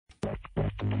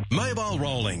Mobile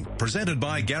Rolling, presented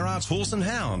by Garrard's Horse and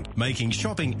Hound, making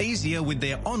shopping easier with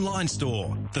their online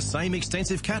store. The same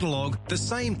extensive catalogue, the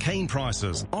same keen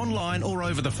prices, online or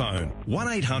over the phone.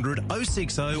 1800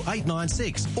 060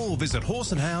 896 or visit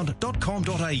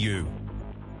horseandhound.com.au.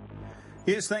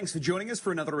 Yes, thanks for joining us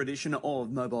for another edition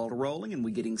of Mobile Rolling, and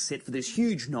we're getting set for this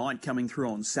huge night coming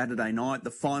through on Saturday night, the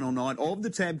final night of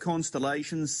the Tab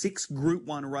Constellation. 6 Group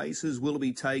 1 races will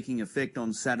be taking effect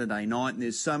on Saturday night, and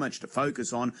there's so much to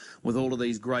focus on with all of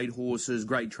these great horses,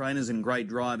 great trainers and great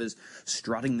drivers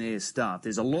strutting their stuff.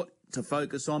 There's a lot to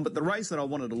focus on, but the race that I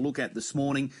wanted to look at this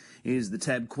morning is the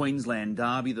Tab Queensland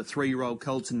Derby. The 3-year-old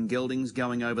Colton Geldings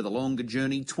going over the longer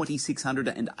journey,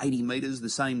 2,680 metres, the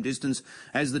same distance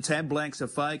as the Tab Blacks are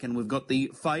fake, and we've got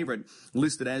the favourite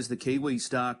listed as the Kiwi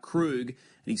Star Krug, and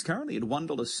he's currently at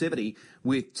 $1.70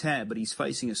 with Tab, but he's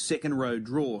facing a second row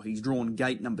draw. He's drawn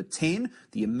gate number 10.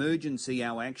 The Emergency,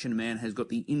 our action man, has got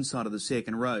the inside of the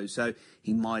second row, so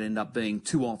he might end up being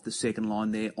 2 off the second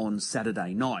line there on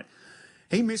Saturday night.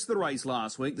 He missed the race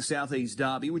last week, the Southeast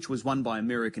Derby, which was won by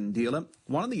American Dealer.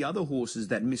 One of the other horses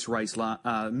that missed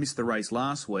the race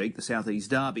last week, the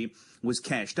Southeast Derby, was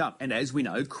Cashed Up. And as we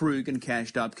know, Krug and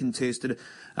Cashed Up contested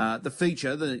the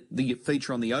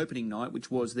feature on the opening night, which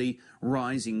was the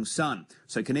Rising Sun.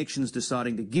 So Connections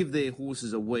deciding to give their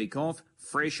horses a week off,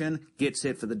 freshen, get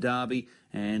set for the Derby,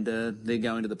 and they're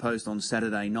going to the post on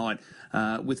Saturday night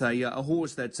with a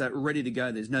horse that's ready to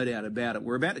go. There's no doubt about it.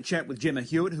 We're about to chat with Gemma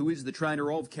Hewitt, who is the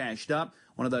trainer of Cashed Up,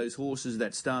 one of those horses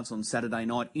that starts on Saturday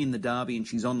night in the Derby, and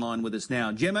she's online with us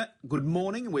now. Gemma, good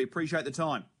morning, and we appreciate the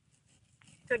time.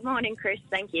 Good morning, Chris.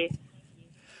 Thank you.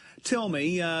 Tell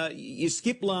me, you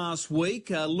skipped last week.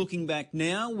 Looking back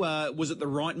now, was it the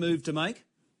right move to make?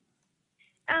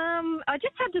 I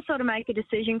just had to sort of make a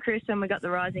decision, Chris, when we got the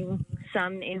Rising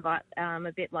Sun invite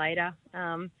a bit later.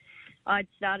 I'd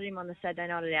started him on the Saturday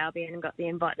night at Albion and got the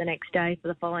invite the next day for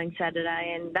the following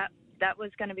Saturday, and that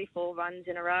was going to be 4 runs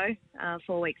in a row,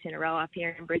 4 weeks in a row up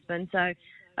here in Brisbane. So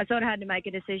I sort of had to make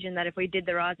a decision that if we did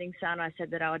the Rising Sun, I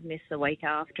said that I would miss the week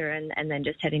after and then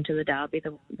just head into the Derby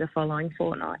the following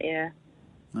fortnight, yeah.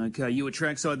 Okay, you were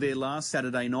trackside there last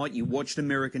Saturday night. You watched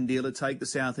American Dealer take the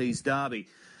Southeast Derby.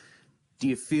 Do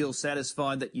you feel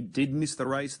satisfied that you did miss the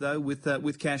race, though,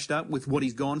 with Cashed Up, with what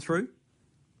he's gone through?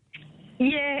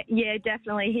 Yeah,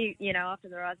 definitely. He, after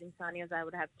the Rising Sun, he was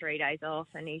able to have 3 days off,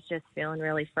 and he's just feeling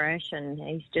really fresh, and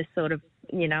he's just sort of,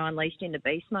 unleashed into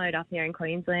beast mode up here in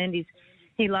Queensland.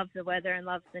 He loves the weather and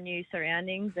loves the new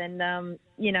surroundings, and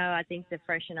I think the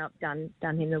freshen up done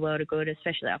him the world of good,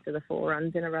 especially after the 4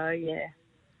 runs in a row. Yeah.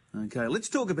 Okay, let's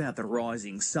talk about the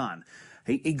Rising Sun.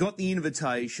 He got the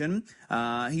invitation.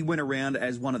 He went around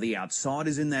as one of the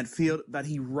outsiders in that field, but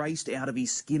he raced out of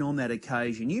his skin on that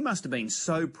occasion. You must have been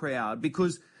so proud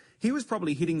because he was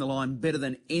probably hitting the line better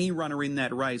than any runner in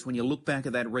that race when you look back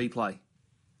at that replay.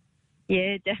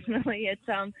 Yeah, definitely.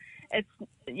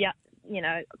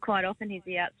 Quite often he's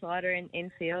the outsider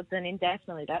in fields, and in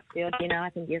definitely that field, I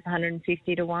think he was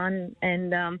 150 to 1,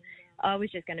 and I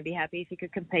was just going to be happy if he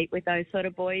could compete with those sort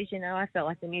of boys. I felt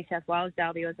like the New South Wales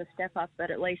Derby was a step up, but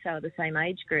at least they were the same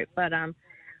age group. But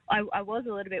I was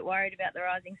a little bit worried about the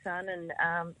Rising Sun,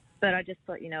 and but I just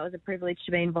thought, it was a privilege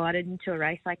to be invited into a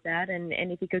race like that, and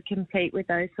if he could compete with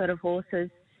those sort of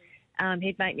horses,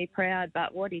 he'd make me proud.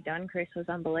 But what he done, Chris, was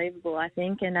unbelievable, I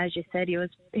think. And as you said, he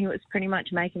was pretty much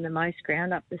making the most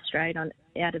ground up the straight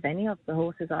out of any of the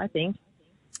horses, I think.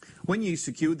 When you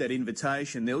secured that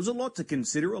invitation, there was a lot to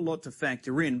consider, a lot to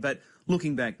factor in. But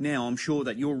looking back now, I'm sure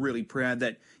that you're really proud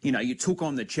that, you took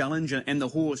on the challenge and the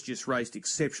horse just raced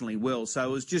exceptionally well. So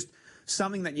it was just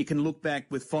something that you can look back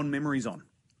with fond memories on.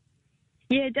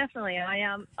 Yeah, definitely.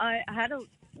 I had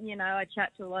I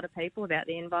chat to a lot of people about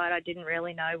the invite. I didn't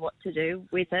really know what to do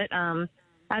with it.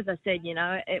 As I said,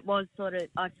 it was sort of,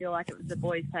 I feel like it was the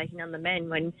boys taking on the men.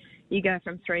 When you go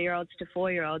from 3-year-olds to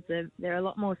 4-year-olds, they're a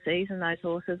lot more seasoned, those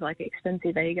horses, like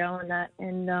Expensive Ego and that.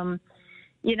 And,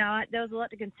 there was a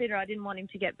lot to consider. I didn't want him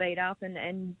to get beat up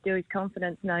and do his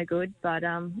confidence no good. But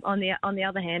on the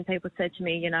other hand, people said to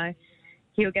me,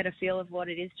 he'll get a feel of what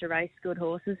it is to race good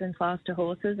horses and faster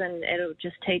horses, and it'll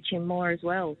just teach him more as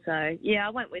well. So, yeah, I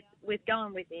went with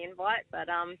going with the invite, but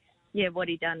what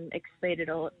he done exceeded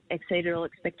all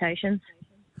expectations.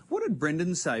 What did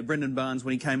Brendan say, Brendan Barnes,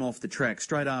 when he came off the track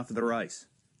straight after the race?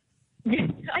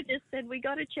 I just said, we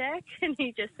got a check, and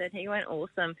he just said he went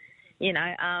awesome.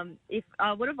 If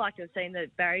I would have liked to have seen the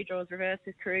barrier draws reverse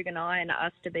with Krug and I, and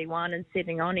us to be one and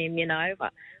sitting on him,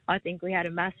 but I think we had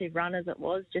a massive run as it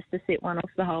was, just to sit one off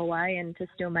the whole way and to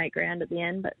still make ground at the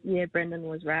end. But, yeah, Brendan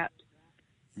was wrapped.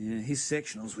 Yeah, his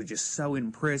sectionals were just so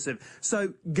impressive.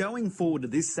 So going forward to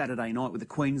this Saturday night with the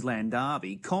Queensland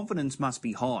Derby, confidence must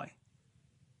be high.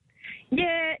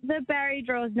 Yeah, the Barry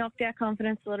draws knocked our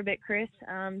confidence a little bit, Chris,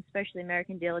 especially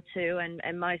American Dealer 2,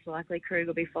 and most likely Krug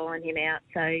will be following him out.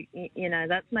 So, you know,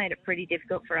 that's made it pretty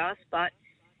difficult for us. But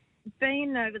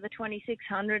being over the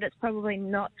 2600, it's probably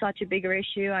not such a bigger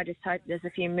issue. I just hope there's a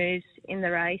few moves in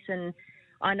the race, and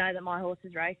I know that my horse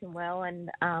is racing well,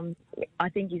 and I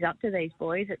think he's up to these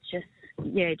boys. It's just,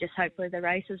 just hopefully the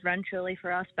races run truly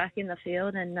for us back in the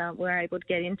field, and we're able to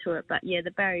get into it. But, yeah,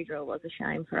 the Barry draw was a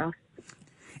shame for us.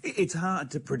 It's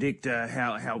hard to predict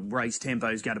how race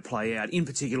tempo is going to play out, in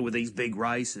particular with these big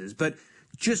races. But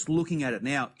just looking at it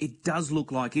now, it does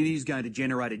look like it is going to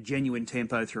generate a genuine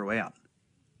tempo throughout.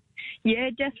 Yeah,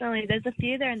 definitely. There's a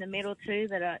few there in the middle too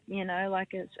that are, like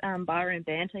it's Byron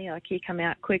Banter. Like he come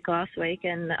out quick last week,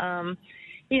 and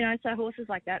so horses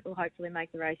like that will hopefully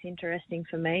make the race interesting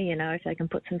for me. If they can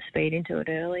put some speed into it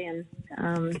early, and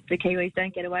the Kiwis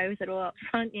don't get away with it all up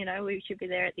front. We should be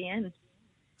there at the end.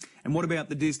 And what about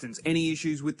the distance? Any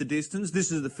issues with the distance?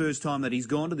 This is the first time that he's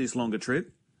gone to this longer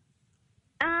trip.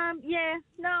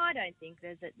 No, I don't think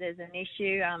there's an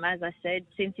issue. As I said,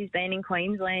 since he's been in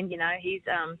Queensland, he's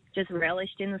just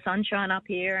relished in the sunshine up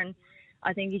here, and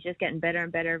I think he's just getting better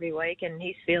and better every week, and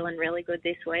he's feeling really good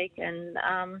this week. And,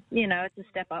 it's a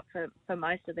step up for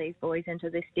most of these boys into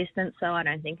this distance, so I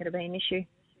don't think it'll be an issue.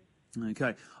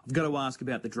 Okay. I've got to ask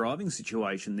about the driving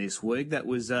situation this week. That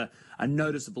was a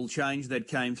noticeable change that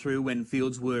came through when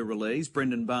fields were released.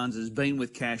 Brendan Barnes has been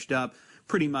with Cashed Up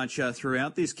pretty much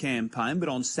throughout this campaign, but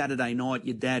on Saturday night,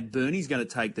 your dad, Bernie's going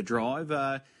to take the drive.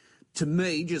 To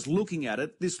me, just looking at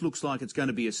it, this looks like it's going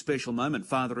to be a special moment,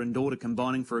 father and daughter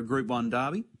combining for a Group 1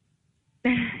 derby.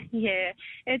 Yeah,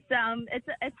 it's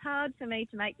hard for me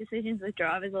to make decisions with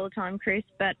drivers all the time, Chris,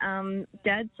 but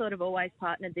Dad sort of always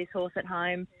partnered this horse at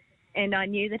home, and I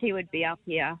knew that he would be up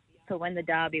here for when the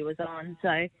derby was on.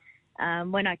 So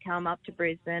when I come up to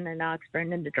Brisbane and asked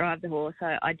Brendan to drive the horse,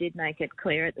 I did make it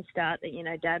clear at the start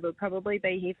that, Dad would probably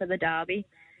be here for the derby.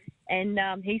 And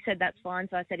he said that's fine.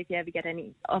 So I said, if you ever get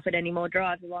offered any more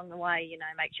drives along the way,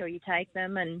 make sure you take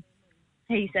them. And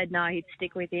he said no, he'd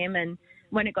stick with him. And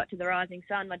when it got to the Rising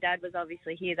Sun, my dad was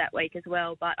obviously here that week as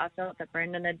well. But I felt that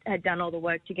Brendan had done all the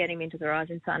work to get him into the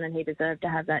Rising Sun, and he deserved to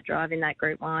have that drive in that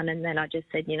Group 1. And then I just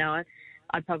said,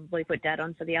 I'd probably put Dad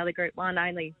on for the other Group 1,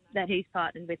 only that he's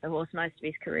partnered with the horse most of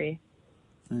his career.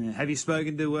 Have you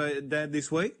spoken to Dad this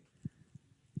week?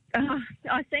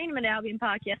 I seen him at Albion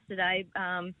Park yesterday.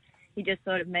 He just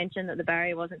sort of mentioned that the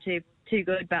barrier wasn't too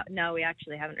good, but no, we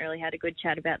actually haven't really had a good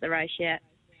chat about the race yet.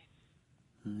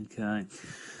 Okay.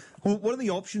 Well, what are the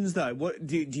options, though? What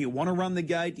do you want to run the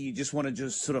gate? Do you just want to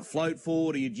sort of float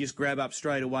forward, or you just grab up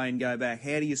straight away and go back?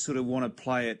 How do you sort of want to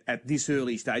play it at this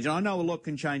early stage? And I know a lot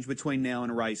can change between now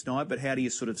and a race night, but how do you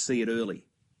sort of see it early?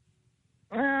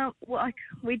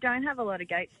 We don't have a lot of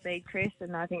gate speed, Chris,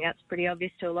 and I think that's pretty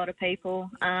obvious to a lot of people.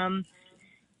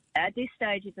 At this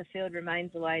stage, if the field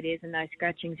remains the way it is and no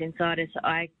scratchings inside us,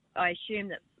 I assume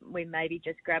that we maybe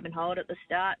just grab and hold at the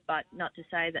start, but not to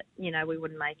say that, we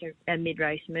wouldn't make a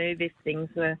mid-race move if things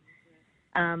were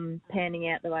panning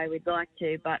out the way we'd like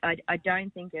to. But I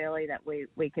don't think early that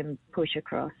we can push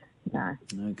across, no.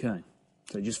 Okay.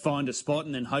 So just find a spot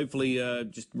and then hopefully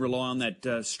just rely on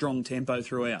that strong tempo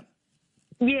throughout.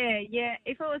 Yeah.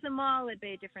 If it was a mile, it'd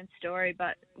be a different story.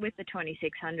 But with the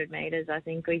 2,600 metres, I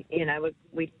think we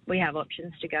have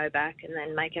options to go back and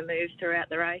then make a move throughout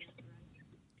the race.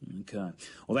 Okay.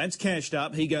 Well, that's Cashed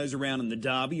Up. He goes around in the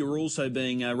Derby. You're also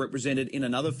being represented in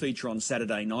another feature on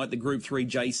Saturday night, the Group 3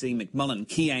 JC McMullen,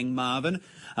 Kiang Marvin.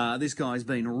 This guy's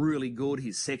been really good.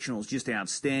 His sectional's just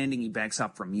outstanding. He backs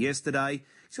up from yesterday.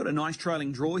 He's got a nice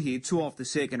trailing draw here, 2 off the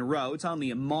second row. It's only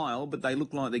a mile, but they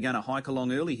look like they're going to hike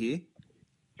along early here.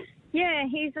 Yeah,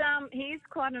 he's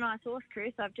quite a nice horse,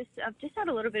 Chris. I've just had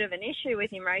a little bit of an issue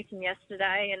with him racing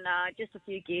yesterday, and just a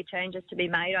few gear changes to be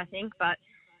made, I think. But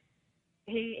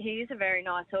he is a very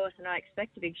nice horse, and I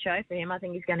expect a big show for him. I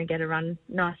think he's going to get a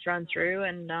nice run through,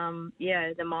 and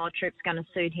the mile trip's going to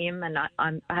suit him, and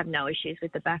I have no issues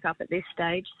with the backup at this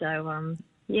stage. So I'm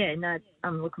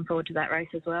looking forward to that race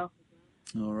as well.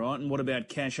 All right, and what about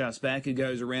Cash Us Back, who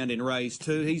goes around in race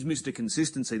 2? He's Mr.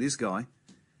 Consistency, this guy.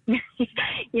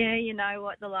 Yeah, you know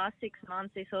what, the last 6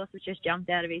 months this horse has just jumped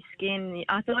out of his skin.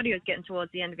 I thought he was getting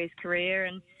towards the end of his career,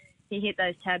 and he hit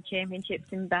those tab championships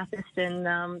in Bathurst and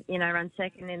ran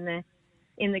second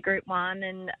in the Group 1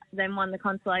 and then won the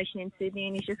Consolation in Sydney,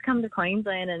 and he's just come to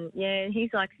Queensland, and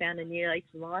he's like found a new lease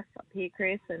of life up here,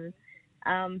 Chris, and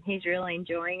he's really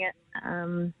enjoying it.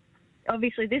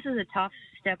 obviously this is a tough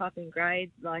step up in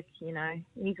grade. Like,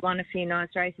 he's won a few nice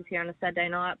races here on a Saturday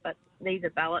night, but these are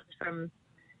ballots from,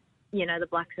 the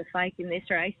blacks are fake in this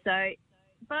race. So,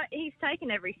 but he's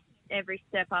taken every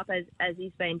step up as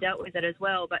he's been dealt with it as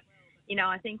well. But,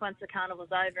 I think once the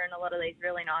carnival's over and a lot of these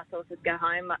really nice horses go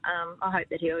home, I hope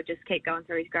that he'll just keep going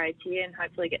through his grades here and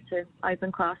hopefully get to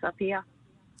open class up here.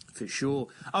 For sure.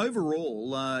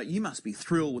 Overall, you must be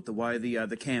thrilled with the way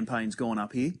the campaign's gone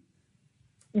up here.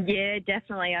 Yeah,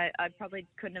 definitely. I probably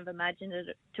couldn't have imagined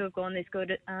it to have gone this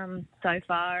good so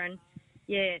far. And,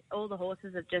 yeah, all the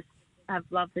horses have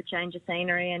loved the change of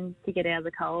scenery and to get out of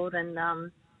the cold. And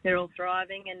they're all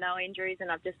thriving and no injuries.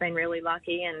 And I've just been really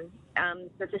lucky. And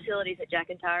the facilities at Jack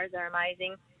and Tara's are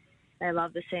amazing. They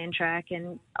love the sand track.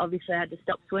 And obviously I had to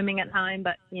stop swimming at home.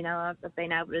 But, I've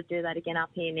been able to do that again up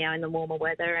here now in the warmer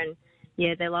weather. And,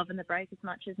 yeah, they're loving the break as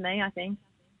much as me, I think.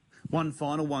 One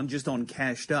final one just on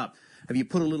Cashed Up. Have you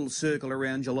put a little circle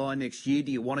around July next year?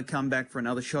 Do you want to come back for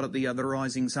another shot at the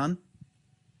Rising Sun?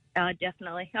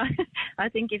 Definitely. I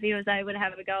think if he was able to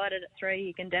have a go at it at 3,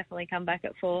 he can definitely come back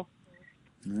at 4.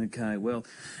 Okay, well,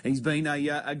 he's been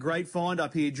a great find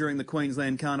up here during the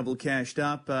Queensland Carnival Cashed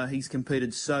Up. He's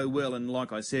competed so well, and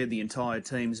like I said, the entire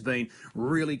team's been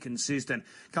really consistent.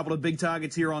 A couple of big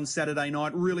targets here on Saturday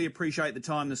night. Really appreciate the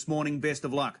time this morning. Best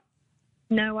of luck.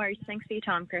 No worries. Thanks for your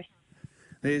time, Chris.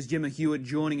 There's Gemma Hewitt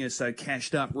joining us. So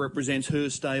Cashed Up represents her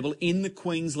stable in the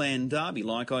Queensland Derby.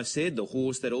 Like I said, the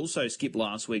horse that also skipped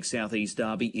last week's Southeast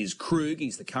Derby is Krug.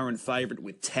 He's the current favourite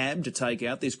with Tab to take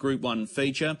out this Group 1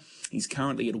 feature. He's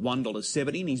currently at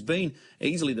 $1.70 and he's been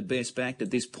easily the best backed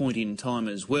at this point in time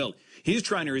as well. His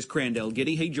trainer is Crandell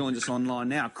Getty. He joins us online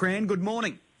now. Cran, good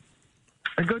morning.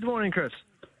 Good morning, Chris.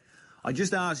 I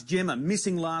just asked Gemma,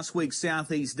 missing last week's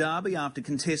Southeast Derby after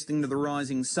contesting to the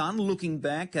Rising Sun. Looking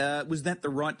back, was that the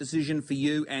right decision for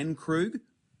you and Krug?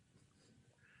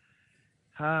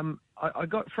 I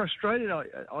got frustrated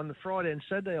on the Friday and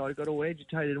Saturday. I got all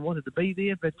agitated and wanted to be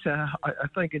there, but I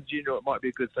think in general it might be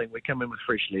a good thing. We come in with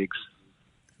fresh legs.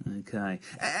 Okay.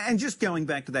 And just going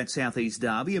back to that Southeast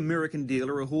Derby, American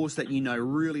Dealer, a horse that you know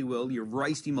really well, you've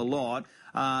raced him a lot.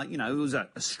 It was a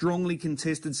strongly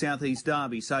contested Southeast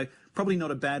Derby, so probably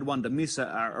not a bad one to miss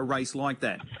a race like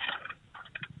that.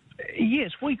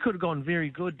 Yes, we could have gone very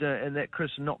good in that,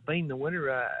 Chris, and not been the winner.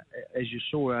 As you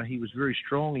saw, he was very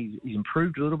strong. He's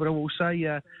improved a little bit, I will say,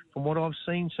 from what I've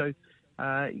seen. So,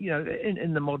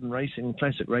 in the modern racing,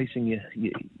 classic racing, you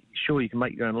can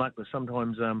make your own luck, but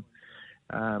sometimes when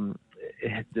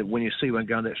you see one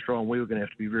going that strong, we were going to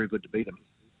have to be very good to beat him.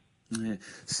 Yeah.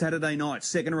 Saturday night,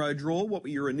 second row draw. What were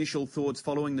your initial thoughts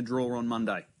following the draw on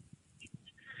Monday?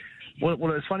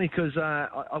 Well, it's funny because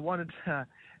I wanted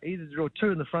either to draw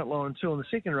 2 in the front line and 2 on the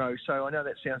second row. So I know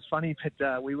that sounds funny,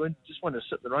 but we just wanted to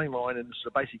sit in the running line and sort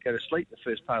of basically go to sleep the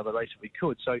first part of the race if we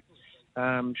could. So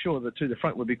sure, the 2 to the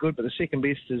front would be good, but the second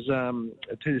best is 2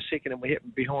 to the second, and we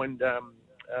happen behind a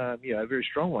very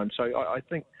strong one. So I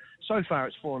think so far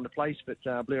it's fallen into place, but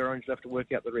Blair Orange will have to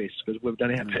work out the rest because we've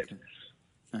done our bit.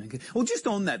 Okay. Well, just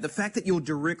on that, the fact that you're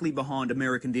directly behind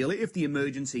American Dealer, if the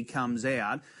emergency comes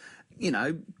out,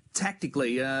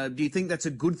 tactically, do you think that's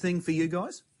a good thing for you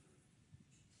guys?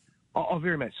 Oh,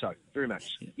 very much so. Very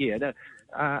much. Yeah. No,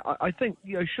 I think,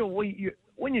 sure,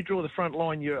 when you draw the front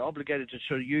line, you're obligated to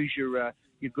sort of use your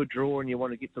good draw and you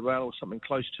want to get the rail or something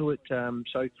close to it.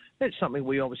 So that's something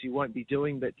we obviously won't be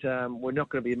doing, but we're not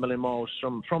going to be a million miles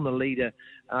from the leader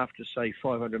after, say,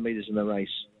 500 metres in the race.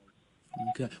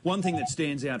 Okay. One thing that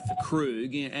stands out for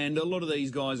Krug, and a lot of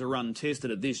these guys are untested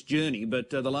at this journey, but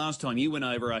the last time you went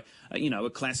over a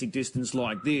classic distance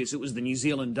like this, it was the New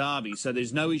Zealand Derby, so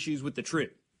there's no issues with the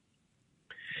trip.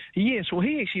 Yes, well,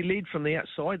 he actually led from the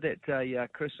outside that day,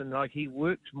 Chris, and he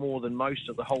worked more than most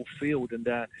of the whole field and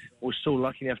was still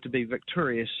lucky enough to be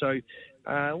victorious. So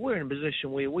we're in a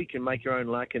position where we can make our own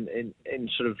luck and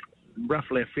sort of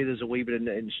ruffle our feathers a wee bit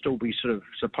and still be sort of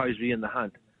supposedly in the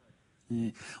hunt.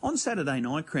 Yeah. On Saturday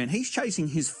night, Cran, he's chasing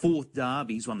his 4th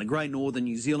Derby. He's won the Great Northern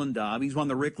New Zealand Derby. He's won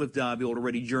the Redcliffe Derby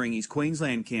already during his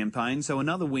Queensland campaign. So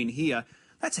another win here.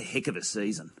 That's a heck of a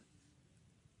season.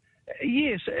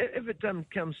 Yes, if it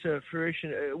comes to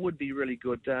fruition, it would be really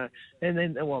good. And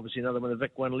then, obviously, another one, the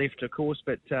Vic one left, of course,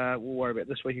 but we'll worry about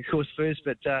this week, of course, first.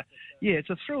 But, it's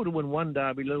a thrill to win one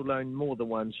Derby, let alone more than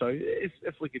one. So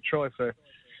if we could try for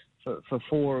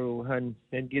 4 and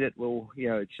get it, well,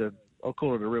 I'll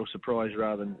call it a real surprise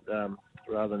rather than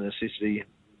necessity.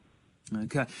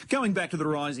 Okay. Going back to the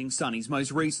Rising Sun, his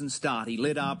most recent start, he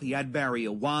led up, he had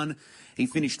barrier 1, he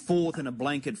finished 4th in a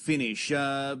blanket finish.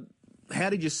 How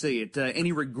did you see it?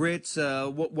 Any regrets?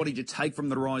 What did you take from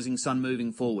the Rising Sun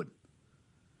moving forward?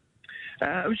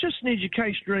 It was just an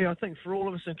education, really, I think, for all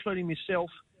of us, including myself,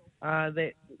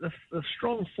 that the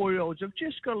strong 4-year-olds have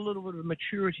just got a little bit of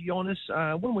maturity on us.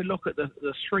 When we look at the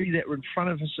three that were in front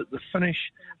of us at the finish,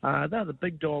 they're the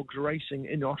big dogs racing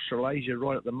in Australasia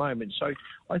right at the moment. So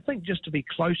I think just to be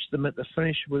close to them at the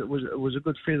finish was a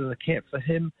good feather in the cap for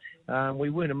him. We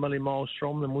weren't a million miles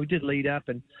from them. We did lead up.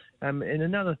 And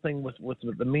another thing with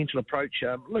the mental approach,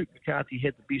 Luke McCarthy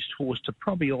had the best horse to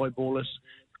probably eyeball us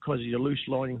because he's a loose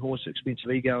lining horse, expensive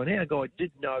ego. And our guy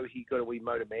did know he got a wee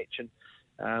motor match. And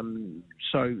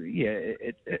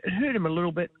it hurt him a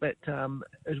little bit, but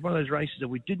it was one of those races that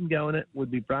we didn't go in it,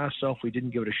 we'd be brassed off, we didn't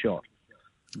give it a shot.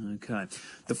 Okay.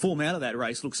 The form out of that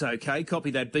race looks okay. Copy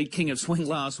that beat King of Swing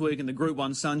last week in the Group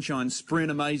 1 Sunshine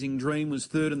Sprint. Amazing Dream was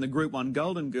third in the Group 1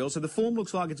 Golden Girl, so the form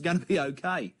looks like it's going to be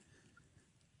okay.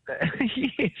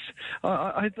 Yes,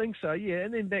 I think so, yeah.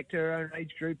 And then back to our own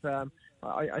age group,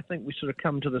 I think we sort of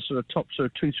come to the sort of top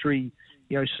sort of 2-3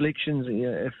 selections.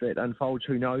 If it unfolds,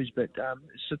 who knows? But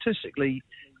statistically,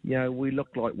 we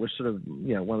look like we're sort of,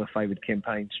 one of the favoured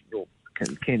campaigns or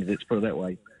candidates, put it that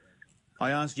way.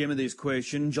 I asked Gemma this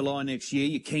question. July next year,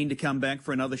 you keen to come back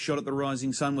for another shot at the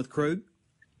Rising Sun with Krug?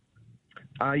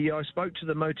 Yeah, I spoke to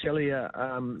the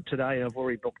Motelia today. I've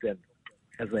already booked in.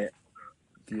 How's that?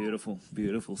 Beautiful,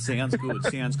 beautiful. Sounds good,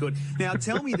 sounds good. Now,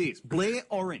 tell me this. Blair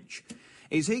Orange,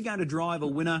 is he going to drive a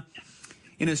winner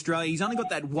in Australia? He's only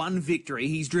got that one victory.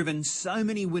 He's driven so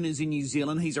many winners in New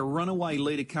Zealand. He's a runaway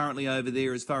leader currently over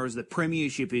there as far as the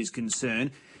premiership is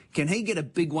concerned. Can he get a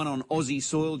big one on Aussie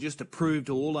soil just to prove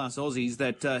to all us Aussies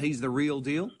that he's the real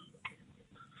deal?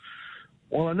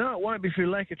 Well, I know it won't be through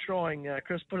lack of trying,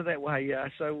 Chris, put it that way.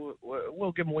 So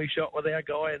we'll give him a wee shot with our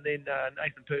guy, and then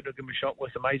Nathan Purden will give him a shot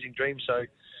with Amazing Dream. So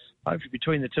hopefully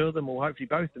between the two of them, or hopefully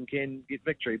both of them, can get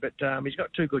victory. But he's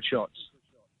got two good shots.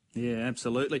 Yeah,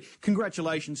 absolutely.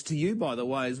 Congratulations to you, by the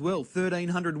way, as well.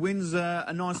 1,300 wins,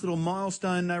 a nice little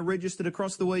milestone registered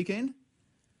across the weekend.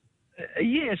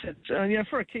 Yes, it's,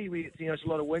 for a Kiwi, it's a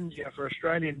lot of wins. For an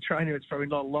Australian trainer, it's probably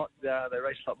not a lot. They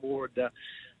race a lot more, and they're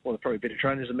probably better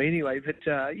trainers than me anyway. But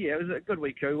it was a good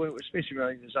week, too, especially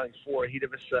when there's only 4 ahead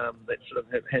of us that sort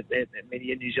of have had that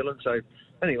many in New Zealand. So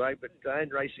anyway, but in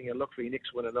racing, you look for your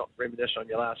next winner, not reminisce on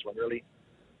your last one, really.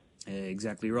 Yeah,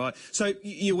 exactly right. So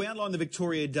you outlined the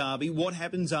Victoria Derby. What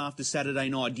happens after Saturday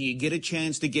night? Do you get a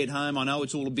chance to get home? I know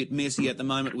it's all a bit messy at the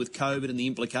moment with COVID and the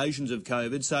implications of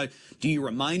COVID. So do you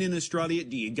remain in Australia?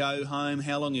 Do you go home?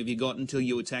 How long have you got until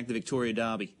you attack the Victoria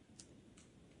Derby?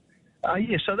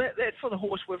 So that for the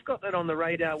horse, we've got that on the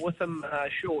radar with him.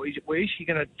 Sure, we're actually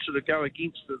going to sort of go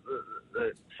against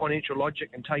the financial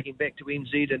logic and take him back to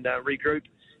NZ and regroup.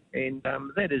 And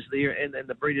that is there, and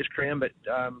the Breeders' Crown. But,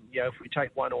 if we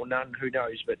take one or none, who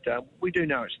knows? But we do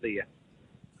know it's there.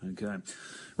 Okay.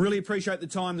 Really appreciate the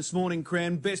time this morning,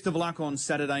 Cran. Best of luck on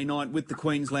Saturday night with the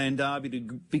Queensland Derby.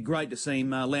 It'd be great to see him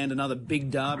land another big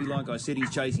derby. Like I said, he's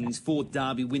chasing his 4th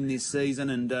derby win this season,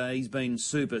 and he's been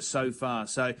super so far.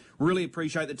 So really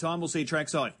appreciate the time. We'll see you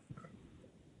trackside.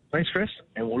 Thanks, Chris,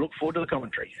 and we'll look forward to the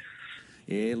commentary.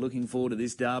 Yeah, looking forward to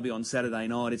this derby on Saturday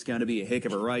night. It's going to be a heck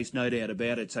of a race, no doubt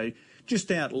about it. So just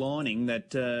outlining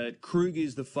that Krug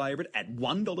is the favourite at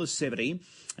 $1.70.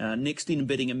 Next in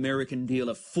betting American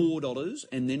Dealer, $4.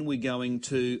 And then we're going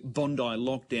to Bondi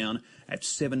Lockdown at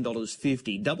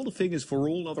 $7.50. Double the figures for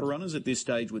all other runners at this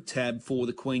stage with Tab for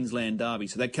the Queensland Derby.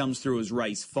 So that comes through as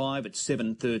race 5 at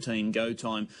 7:13 go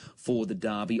time for the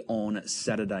Derby on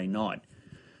Saturday night.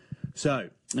 So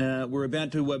we're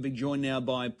about to be joined now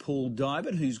by Paul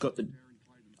Divert, who's got the...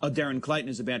 Darren Clayton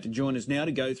is about to join us now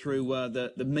to go through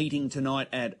the meeting tonight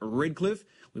at Redcliffe.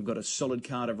 We've got a solid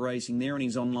card of racing there, and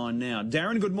he's online now.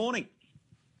 Darren, good morning.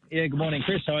 Yeah, good morning,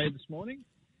 Chris. How are you this morning?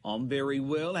 I'm very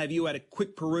well. Have you had a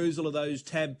quick perusal of those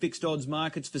Tab fixed odds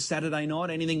markets for Saturday night?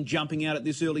 Anything jumping out at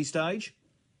this early stage?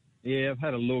 Yeah, I've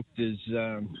had a look. There's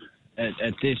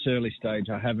at this early stage,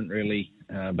 I haven't really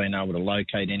been able to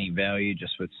locate any value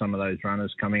just with some of those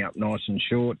runners coming up nice and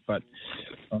short. But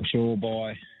I'm sure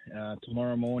by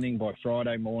tomorrow morning, by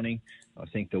Friday morning, I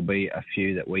think there'll be a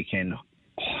few that we can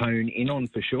hone in on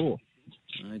for sure.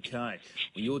 Okay.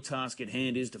 Well, your task at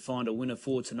hand is to find a winner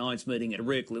for tonight's meeting at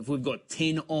Redcliffe. We've got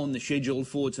 10 on the schedule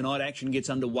for tonight. Action gets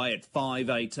underway at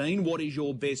 5:18. What is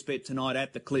your best bet tonight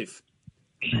at the Cliff?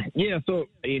 Yeah, I thought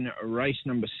in race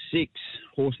number 6,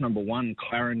 horse number 1,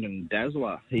 Clarendon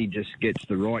Dazzler, he just gets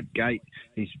the right gate.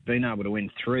 He's been able to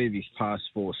win 3 of his past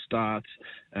 4 starts.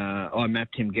 I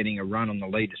mapped him getting a run on the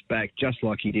leader's back just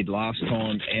like he did last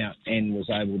time out and was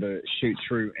able to shoot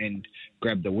through and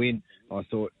grab the win. I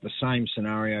thought the same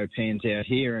scenario pans out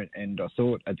here, and I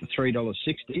thought at the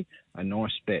 $3.60, a nice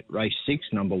bet. Race 6,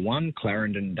 number 1,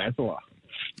 Clarendon Dazzler.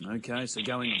 Okay, so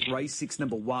going race 6,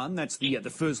 number 1. That's the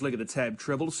first leg of the Tab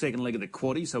Treble, second leg of the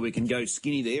Quaddie, so we can go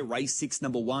skinny there. Race 6,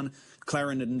 number 1,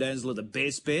 Clarendon and Dazzler, the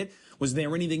best bet. Was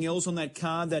there anything else on that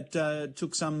card that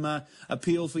took some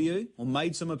appeal for you, or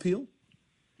made some appeal?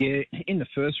 Yeah, in the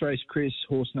first race, Chris,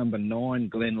 horse number 9,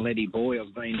 Glen Letty Boy.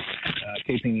 I've been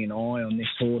keeping an eye on this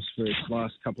horse for its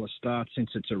last couple of starts since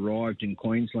it's arrived in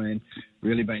Queensland.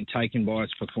 Really been taken by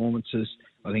its performances.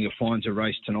 I think it finds a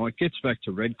race tonight. Gets back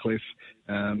to Redcliffe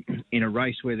in a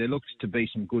race where there looks to be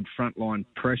some good frontline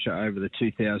pressure over the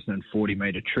 2,040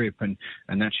 metre trip, and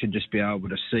that should just be able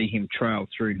to see him trail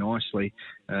through nicely.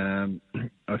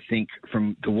 I think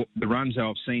from the runs that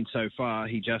I've seen so far,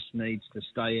 he just needs to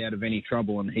stay out of any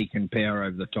trouble and he can power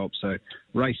over the top. So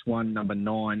race 1, number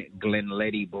 9, Glen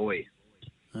Letty Boy.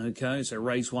 Okay, so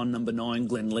race 1, number 9,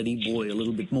 Glen Letty Boy, a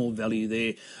little bit more value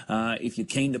there if you're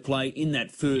keen to play in that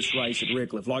first race at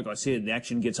Redcliffe. Like I said, the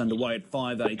action gets underway at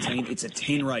 5:18. It's a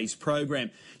 10-race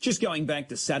program. Just going back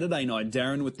to Saturday night,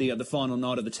 Darren, with the final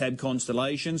night of the Tab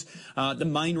Constellations, the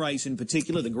main race in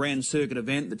particular, the Grand Circuit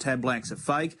event, the Tab Blacks are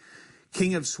fake.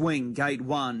 King of Swing, Gate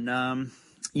 1.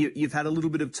 You've had a little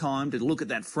bit of time to look at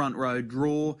that front row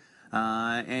draw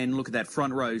and look at that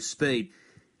front row speed.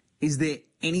 Is there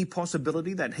any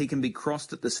possibility that he can be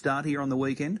crossed at the start here on the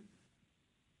weekend?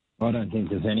 I don't think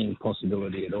there's any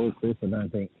possibility at all, Cliff. I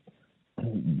don't think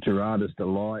Gerarda's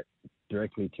Delight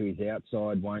directly to his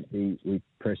outside won't be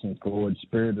pressing forward.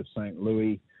 Spirit of St.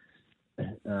 Louis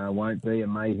won't be.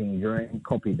 Amazing Dream,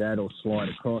 copy that or slide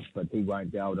across, but he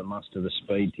won't be able to muster the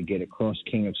speed to get across.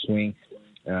 King of Swing,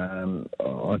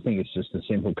 I think it's just a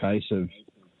simple case of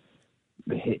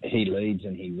he leads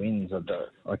and he wins.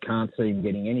 I can't see him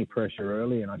getting any pressure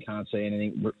early, and I can't see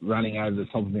anything running over the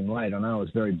top of him late. I know I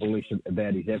was very bullish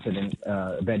about his effort and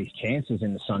about his chances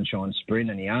in the Sunshine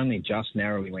Sprint, and he only just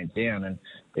narrowly went down, and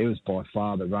it was by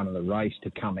far the run of the race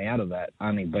to come out of that,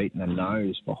 only beating the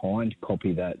nose behind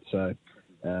copy that. So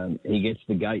he gets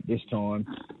the gate this time.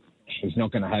 He's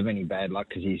not going to have any bad luck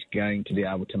because he's going to be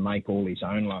able to make all his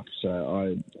own luck.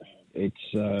 So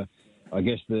I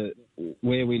guess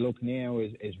where we look now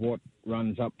is what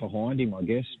runs up behind him, I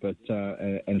guess, but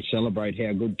and celebrate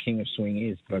how good King of Swing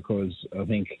is, because I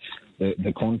think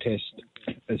the contest,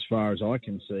 as far as I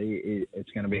can see, it's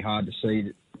going to be hard to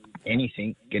see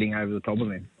anything getting over the top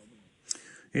of him.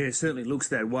 Yeah, it certainly looks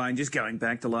that way. And just going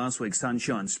back to last week's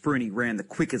Sunshine Sprint, he ran the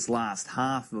quickest last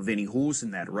half of any horse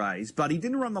in that race, but he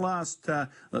didn't run the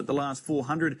last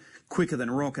 400 quicker than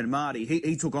Rock and Marty.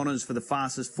 He took honours for the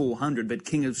fastest 400, but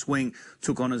King of Swing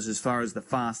took honours as far as the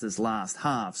fastest last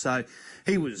half. So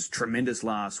he was tremendous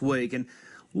last week. And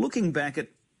looking back at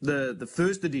the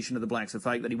first edition of the Blacks Are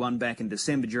Fake that he won back in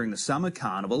December during the Summer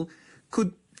Carnival,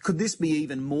 could this be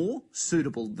even more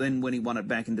suitable than when he won it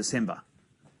back in December?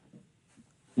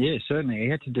 Yeah,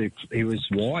 certainly. He was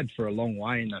wide for a long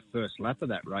way in the first lap of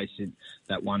that race,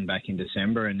 that one back in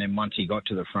December, and then once he got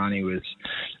to the front, he was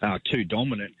too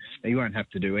dominant. He won't have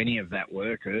to do any of that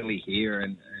work early here,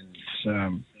 and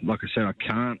like I said, I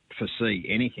can't foresee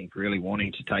anything really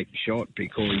wanting to take a shot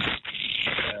because,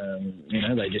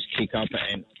 they just kick up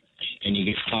and you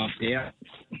get passed out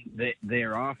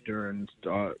thereafter, and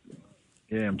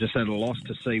I'm just at a loss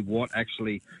to see what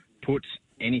actually puts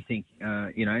anything,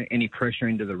 any pressure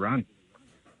into the run.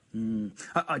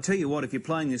 I tell you what, if you're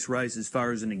playing this race as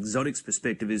far as an exotics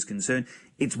perspective is concerned,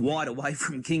 it's wide away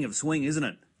from King of Swing, isn't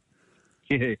it?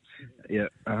 Yeah,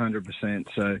 100%.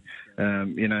 So,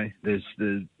 there's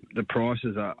the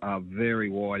prices are very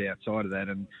wide outside of that.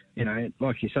 And,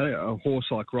 like you say, a horse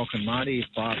like Rock and Marty is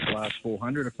fast the last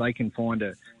 400. If they can find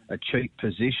a cheap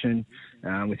position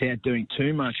without doing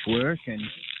too much work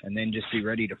and then just be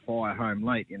ready to fire home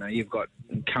late. You've got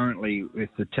currently with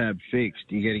the tab fixed,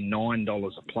 you're getting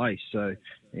 $9 a place. So,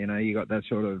 you got that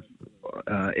sort of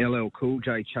LL Cool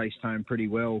J chased home pretty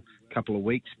well a couple of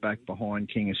weeks back behind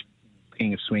King of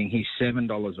Swing. He's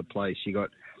 $7 a place. You got,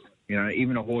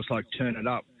 even a horse like Turn It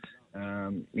Up.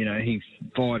 He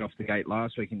fired off the gate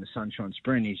last week in the Sunshine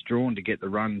Sprint. He's drawn to get the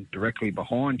run directly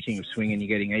behind King of Swing, and you're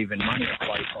getting even money a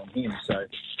place on him. So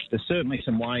there's certainly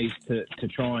some ways to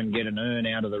try and get an earn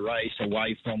out of the race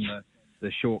away from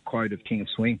the short quote of King of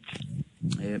Swing.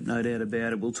 Yeah, no doubt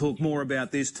about it. We'll talk more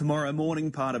about this tomorrow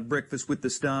morning, part of Breakfast with the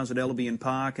Stars at Albion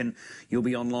Park, and you'll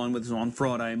be online with us on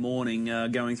Friday morning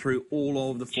going through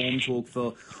all of the form talk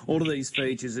for all of these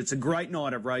features. It's a great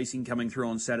night of racing coming through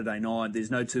on Saturday night. There's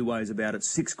no two ways about it.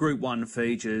 6 Group 1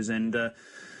 features, and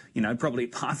probably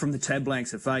apart from the Tab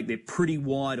Blanks are fake, they're pretty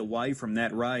wide away from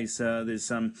that race. There's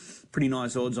some pretty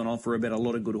nice odds on offer about a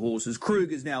lot of good horses.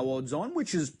 Kruger's now odds on,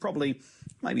 which is probably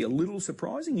maybe a little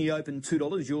surprising. He opened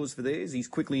 $2, yours for theirs. He's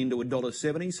quickly into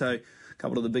 $1.70, so a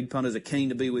couple of the big punters are keen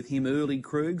to be with him early,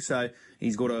 Krug, so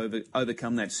he's got to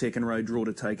overcome that second row draw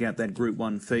to take out that Group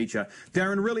 1 feature.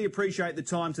 Darren, really appreciate the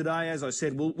time today. As I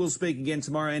said, we'll speak again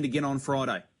tomorrow and again on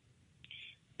Friday.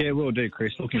 Yeah, we'll do,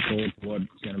 Chris. Looking forward to what's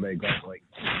going to be a great week.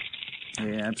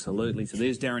 Yeah, absolutely. So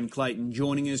there's Darren Clayton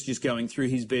joining us, just going through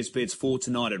his best bets for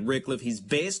tonight at Redcliffe. His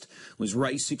best was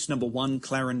race 6, number 1,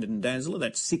 Clarendon Dazzler.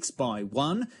 That's 6 by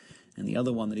 1. And the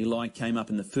other one that he liked came up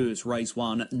in the first, race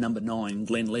 1, number 9,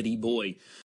 Glenletty Boy.